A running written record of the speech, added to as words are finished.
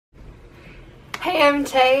Hey, I'm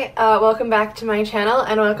Tay. Welcome back to my channel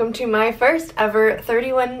and welcome to my first ever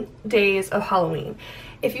 31 days of Halloween.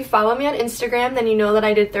 If you follow me on Instagram, then you know that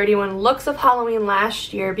I did 31 looks of Halloween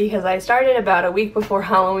last year because I started about a week before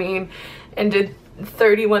Halloween and did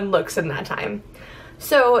 31 looks in that time.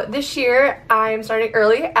 So this year I'm starting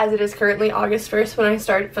early as it is currently August 1st when I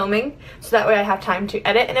start filming, so that way I have time to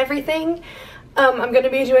edit and everything. I'm going to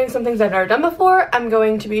be doing some things I've never done before. I'm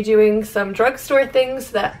going to be doing some drugstore things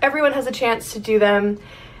so that everyone has a chance to do them.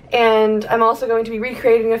 And I'm also going to be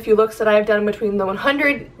recreating a few looks that I've done between the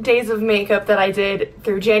 100 days of makeup that I did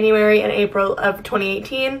through January and April of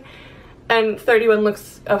 2018 and 31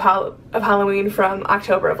 looks of Halloween from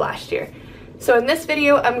October of last year. So in this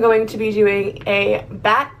video, I'm going to be doing a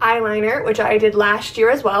bat eyeliner, which I did last year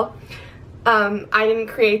as well. I didn't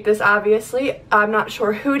create this, obviously. I'm not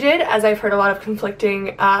sure who did, as I've heard a lot of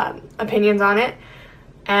conflicting opinions on it.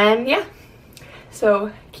 And yeah,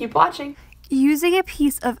 so keep watching. Using a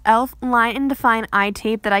piece of E.L.F. line and define eye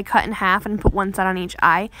tape that I cut in half and put one side on each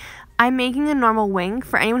eye, I'm making a normal wing.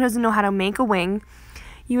 For anyone who doesn't know how to make a wing,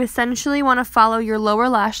 you essentially want to follow your lower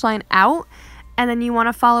lash line out, and then you want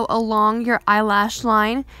to follow along your eyelash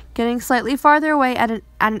line, getting slightly farther away at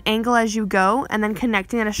an angle as you go, and then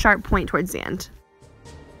connecting at a sharp point towards the end.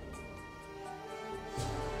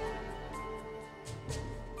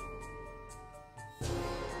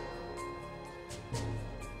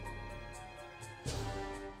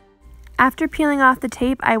 After peeling off the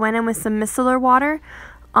tape, I went in with some micellar water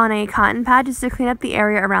on a cotton pad just to clean up the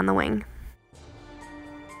area around the wing.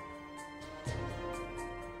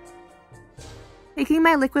 Taking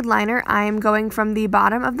my liquid liner, I am going from the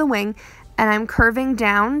bottom of the wing and I'm curving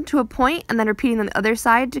down to a point and then repeating on the other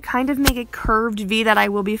side to kind of make a curved V that I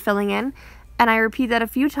will be filling in. And I repeat that a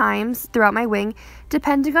few times throughout my wing.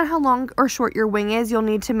 Depending on how long or short your wing is, you'll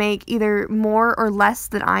need to make either more or less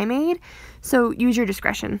than I made, so use your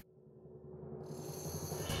discretion.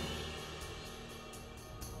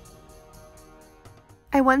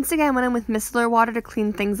 I once again went in with micellar water to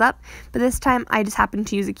clean things up, but this time I just happened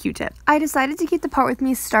to use a Q-tip. I decided to keep the part with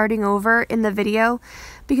me starting over in the video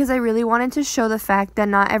because I really wanted to show the fact that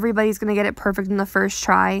not everybody's going to get it perfect in the first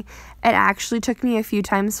try. It actually took me a few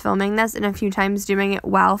times filming this and a few times doing it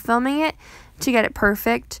while filming it to get it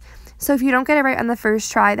perfect. So if you don't get it right on the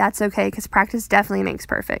first try, that's okay because practice definitely makes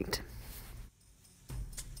perfect.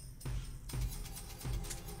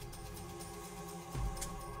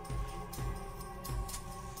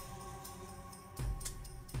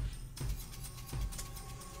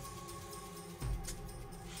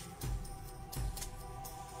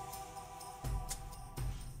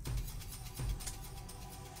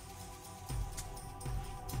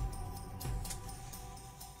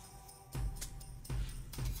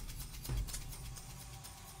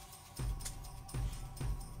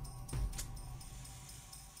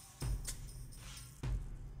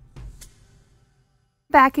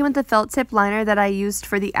 Back in with the felt tip liner that I used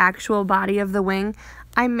for the actual body of the wing,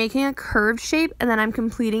 I'm making a curved shape and then I'm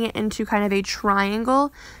completing it into kind of a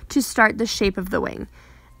triangle to start the shape of the wing.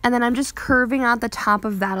 And then I'm just curving out the top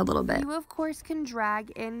of that a little bit. You of course can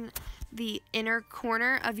drag in the inner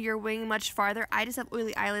corner of your wing much farther. I just have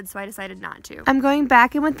oily eyelids, so I decided not to. I'm going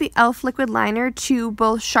back in with the E.L.F. liquid liner to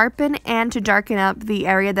both sharpen and to darken up the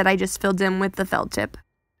area that I just filled in with the felt tip.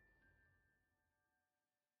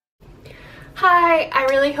 Hi, I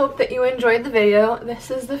really hope that you enjoyed the video.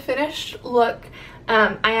 This is the finished look.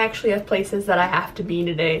 I actually have places that I have to be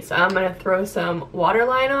today, so I'm going to throw some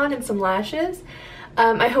waterline on and some lashes.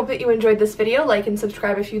 I hope that you enjoyed this video. Like and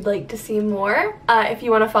subscribe if you'd like to see more. If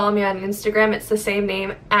you want to follow me on Instagram, it's the same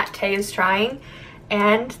name, @taeistrying.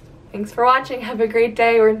 And thanks for watching. Have a great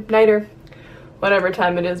day or night or whatever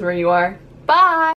time it is where you are. Bye!